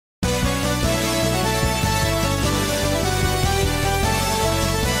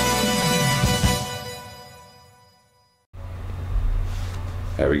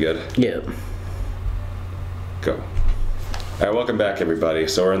Are we good? Yeah. Go. Alright, welcome back everybody.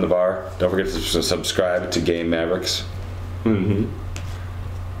 So we're in the bar. Don't forget to subscribe to Game Mavericks.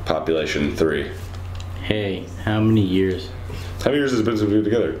 Population 3. Hey, how many years? How many years has it been since we were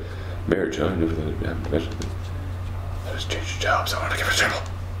together? Marriage, huh? Let's change jobs. I want to give her trouble.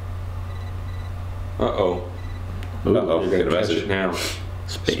 Uh-oh. Uh-oh. You're Get a gonna catch message it now.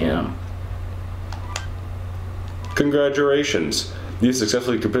 Spam. Congratulations. You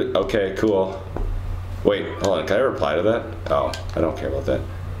successfully completed. Okay, cool. Wait, hold on. Can I reply to that? Oh, I don't care about that.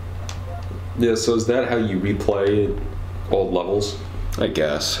 Yeah, so is that how you replay old levels? I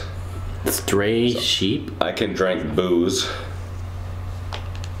guess. Stray sheep? I can drink booze.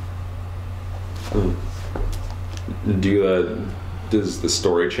 Does the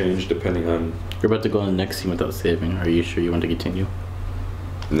story change depending on... You're about to go on the next scene without saving. Are you sure you want to continue?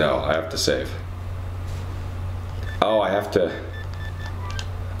 No, I have to save. Oh, I have to...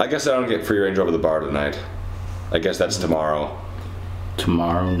 I guess I don't get free range over the bar tonight. I guess that's tomorrow.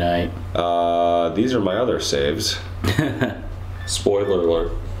 Tomorrow night. These are my other saves. Spoiler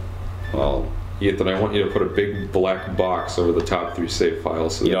alert. Well, Ethan, I want you to put a big black box over the top 3 save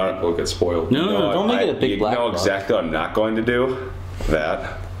files so that people get spoiled. No, don't make it a big black box. You know exactly what I'm not going to do?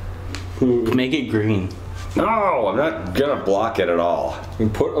 That. Make it green. No, I'm not gonna block it at all.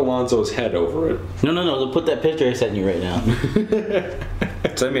 And put Alonzo's head over it. No, put that picture I sent you right now.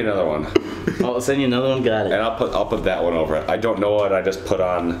 Send me another one. I'll send you another one, got it. And I'll put that one over it. I don't know what I just put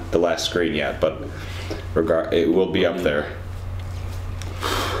on the last screen yet, but it will be up there.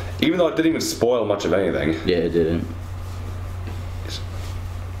 Even though it didn't even spoil much of anything. Yeah, it didn't.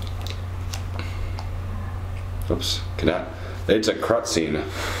 Oops. It's a cutscene.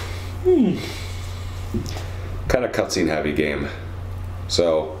 Kind of cutscene heavy game.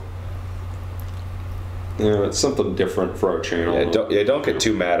 So. Yeah, it's something different for our channel. Don't get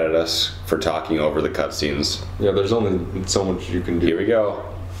too mad at us for talking over the cutscenes. Yeah, there's only so much you can do. Here we go.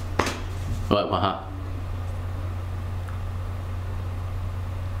 What?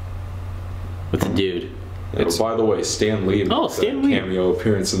 With the dude. Yeah, by the way, Stan Lee Oh, Stan Lee. Cameo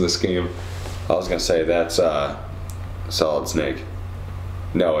appearance in this game. I was gonna say that's Solid Snake.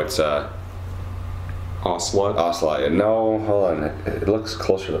 No, it's Ocelot. Ocelot. No, hold on. It looks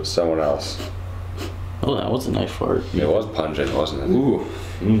closer to someone else. Oh, that was a nice fart. It was pungent, wasn't it? Ooh.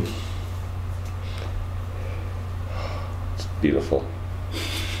 It's beautiful.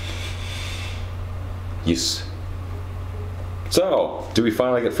 Yes. So, do we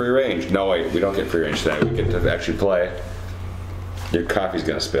finally get free range? No, wait, we don't get free range tonight. We get to actually play. Your coffee's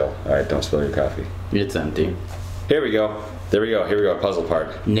gonna spill. Alright, don't spill your coffee. It's empty. Here we go. There we go. Here we go. Puzzle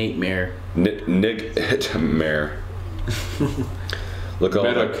part. Nightmare. Mare. Look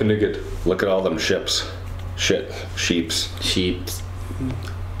at all them ships. Sheeps.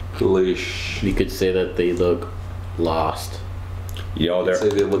 Leash. You could say that they look lost. You know, I'd say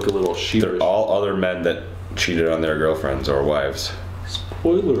they look a little sheepish. they're all other men that cheated on their girlfriends or wives.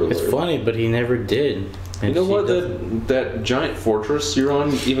 Spoiler alert. It's funny, but he never did. You know what? That giant fortress you're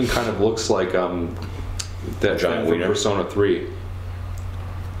on even kind of looks like that Giant thing from wiener. Persona 3.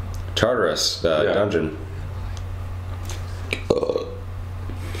 Tartarus, the dungeon.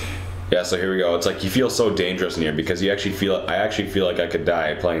 Yeah, so here we go. It's like you feel so dangerous in here because I actually feel like I could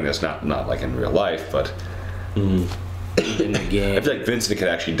die playing this, not like in real life, but In the game. I feel like Vincent could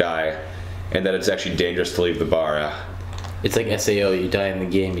actually die, and that it's actually dangerous to leave the bar. It's like SAO, you die in the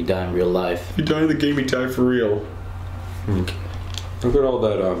game, you die in real life. You die in the game, you die for real. Look at all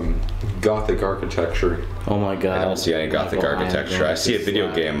that Gothic architecture. Oh my god. I don't see any Gothic architecture. I see a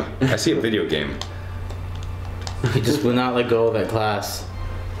video game. I see a video game. He just would not let go of that class.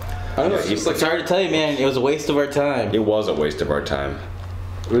 I don't know. Yeah, It's like, Sorry to tell you, man, it was a waste of our time. It was a waste of our time.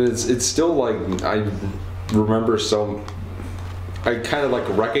 but it's still like I remember so. I kind of like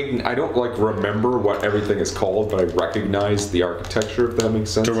I don't like remember what everything is called, but I recognize the architecture. If that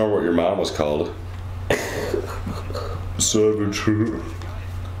makes sense. Do you remember what your mom was called? Savage.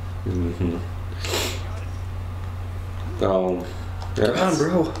 Yeah, Come on,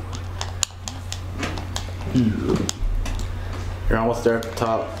 bro. You're almost there at the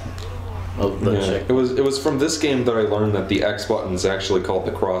top of the check. It was from this game that I learned that the X button is actually called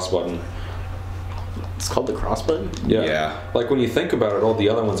the cross button. It's called the cross button? Yeah. Like when you think about it, all the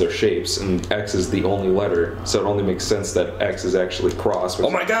other ones are shapes, and X is the only letter, so it only makes sense that X is actually cross. Oh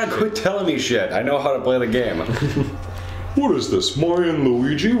my god, quit telling me shit. I know how to play the game. What is this, Mario and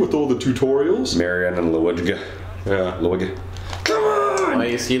Luigi with all the tutorials? Marion and Luigi. Yeah. Luigi. Come on! Oh,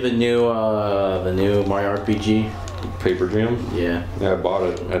 you see the new Mario RPG? Paper Jam? Yeah. Yeah, I bought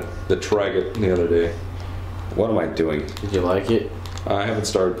it at the Traget the other day. What am I doing? Did you like it? I haven't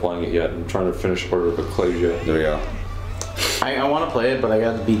started playing it yet. I'm trying to finish Order of Ecclesia. There we go. I want to play it, but I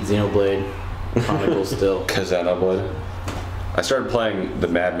got to beat Xenoblade Chronicles still. Xenoblade. I started playing the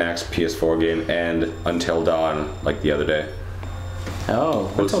Mad Max PS4 game and Until Dawn like the other day.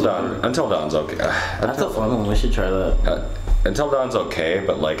 Oh, Until Dawn's okay. That's a fun one. We should try that. Until Dawn's okay,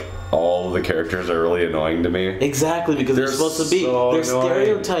 but like all of the characters are really annoying to me. Exactly, because they're supposed to be. so They're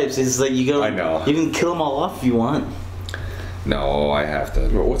annoying. stereotypes. It's like you go. I know. You can kill them all off if you want. No, I have to.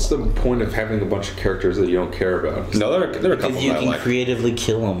 But what's the point of having a bunch of characters that you don't care about? No, there are a couple Because of you them I can like. creatively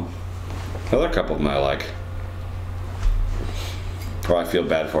kill them. No, there are a couple of them I like. Or I feel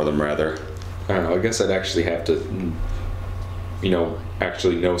bad for them, rather. I don't know. I guess I'd actually have to,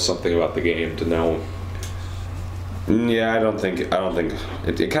 actually know something about the game to know. Yeah, I don't think it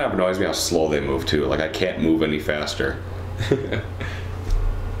kind of annoys me how slow they move too. Like I can't move any faster.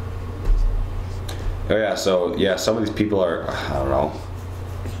 Oh yeah, so yeah, some of these people are, I don't know.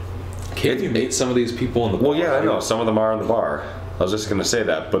 Can't you meet some of these people in the bar? Well, yeah, I know some of them are in the bar. I was just gonna say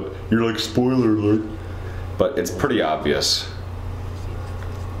that, but you're like spoiler alert. But it's pretty obvious.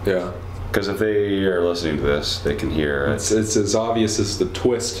 Yeah. Because if they are listening to this, they can hear it. It's as obvious as the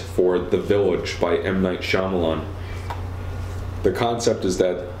twist for The Village by M. Night Shyamalan. The concept is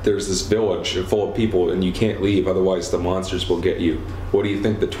that there's this village full of people and you can't leave, otherwise the monsters will get you. What do you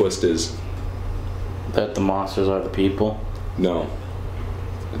think the twist is? That the monsters are the people. No.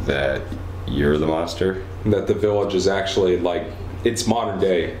 That you're the monster. That the village is actually like, it's modern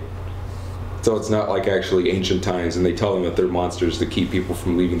day. So it's not like actually ancient times, and they tell them that they're monsters to keep people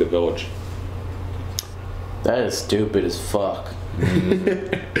from leaving the village. That is stupid as fuck.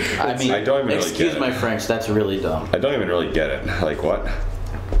 I mean, I don't even really excuse get my it. French. That's really dumb. I don't even really get it. Like what?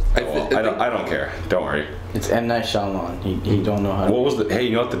 I don't care. Don't worry. It's M. Night Shyamalan. He don't know how to... What was the? Hey,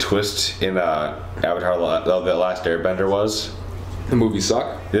 you know what the twist in Avatar: The Last Airbender was? The movie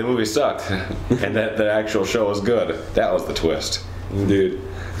sucked? The movie sucked, and that the actual show was good. That was the twist. Dude.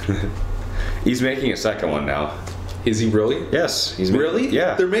 He's making a second one now. Is he really? Yes, he's Really?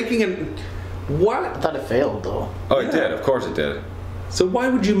 Yeah. They're making an... What? I thought it failed, though. Oh, it did. Of course it did. So why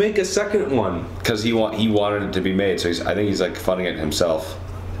would you make a second one? Because he wanted it to be made, so I think he's like funding it himself.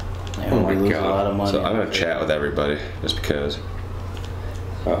 Man, Oh we my lose God. a lot of money. So I'm gonna chat with everybody just because.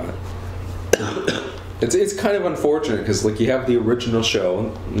 It's kind of unfortunate because like you have the original show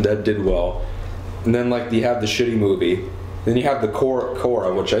that did well, and then like you have the shitty movie, then you have the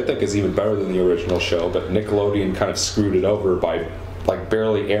Korra, which I think is even better than the original show, but Nickelodeon kind of screwed it over by like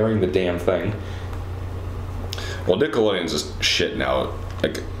barely airing the damn thing. Well, Nickelodeon's just shit now.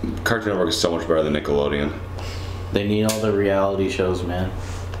 Like Cartoon Network is so much better than Nickelodeon. They need all the reality shows, man.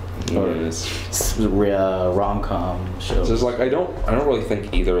 Rom-com shows. So it's like I don't really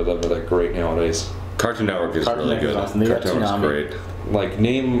think either of them are that great nowadays. Cartoon Network is Cartoon really Network's good. awesome. They got Cartoon Network's Toonami. great. Like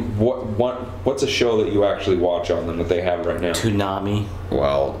name what's a show that you actually watch on them that they have right now? Toonami.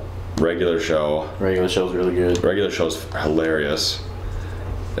 Well, regular show. Regular show's really good. Regular show's hilarious.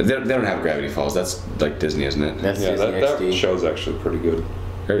 They don't have Gravity Falls. That's like Disney, isn't it? That's Yeah, Disney that XD. show's actually pretty good.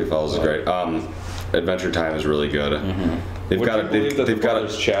 Gravity Falls is great. Adventure Time is really good. They've Would got you believe that the they've got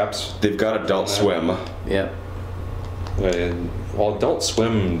Brothers Chaps. they've got Adult Swim. Yep. Well, Adult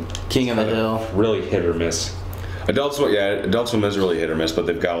Swim King of the Hill. really hit or miss. Adult Swim is really hit or miss, but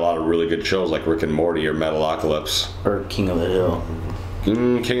they've got a lot of really good shows like Rick and Morty or Metalocalypse. Or King of the Hill.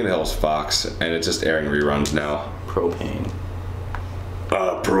 King of the Hill is Fox, and it's just airing reruns now. Propane.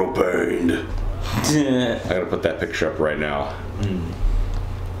 Propane. I gotta put that picture up right now.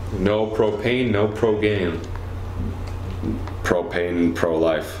 No propane, no pro game. Propane,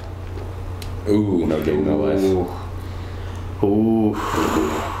 pro-life. Ooh, No game, no life. Ooh.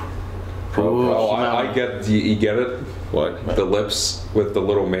 Oh, I get. You get it? What? The lips with the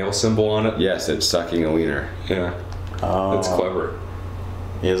little male symbol on it. Yes, it's sucking a wiener. Yeah, Oh. that's clever.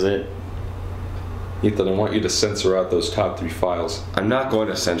 Is it? Ethan, I want you to censor out those top 3 files. I'm not going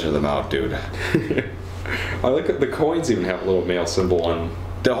to censor them out, dude. I like that the coins even have a little male symbol on them.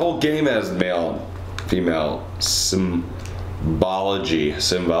 The whole game has male, female symbology.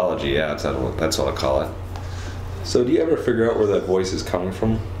 Symbology, yeah, that's what I call it. So, do you ever figure out where that voice is coming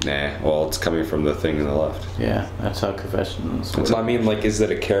from? Nah, well, it's coming from the thing on the left. Yeah, that's how confessions work. I mean, like, is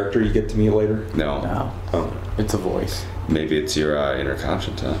that a character you get to meet later? No, No, Oh, it's a voice. maybe it's your inner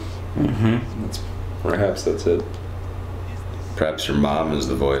conscience, huh? perhaps that's it. Perhaps your mom is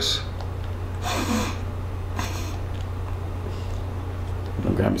the voice.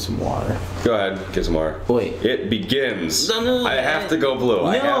 I'm grab me some water. Go ahead, get some more. Wait. It begins. No, I have to go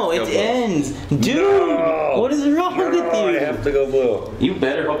blue. No, it ends. Dude, No. what is wrong with you? I have to go blue. You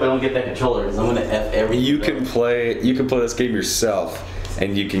better hope I don't get that controller, because I'm gonna F everything. You can play this game yourself,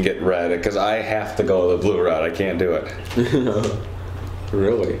 and you can get red, because I have to go the blue route. I can't do it.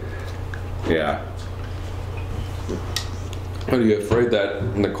 Really? Yeah. Are you afraid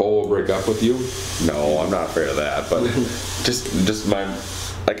that Nicole will break up with you? No, I'm not afraid of that, but just my,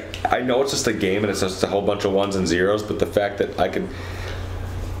 like, I know it's just a game and it's just a whole bunch of ones and zeros, but the fact that I could,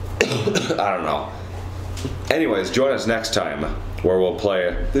 I don't know. Anyways, join us next time where we'll play.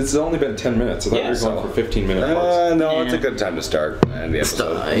 It's only been 10 minutes. I thought we were going for 15-minute parts. No, it's a good time to start and the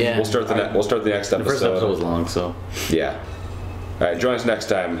episode. Yeah. We'll start the next episode. The first episode was long, so. Yeah. All right, join us next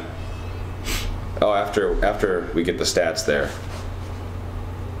time. Oh, after we get the stats there.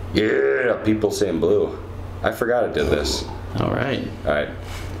 Yeah, people saying blue. I forgot I did this. All right. All right.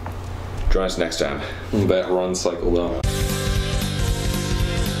 Join us next time. That run cycle down.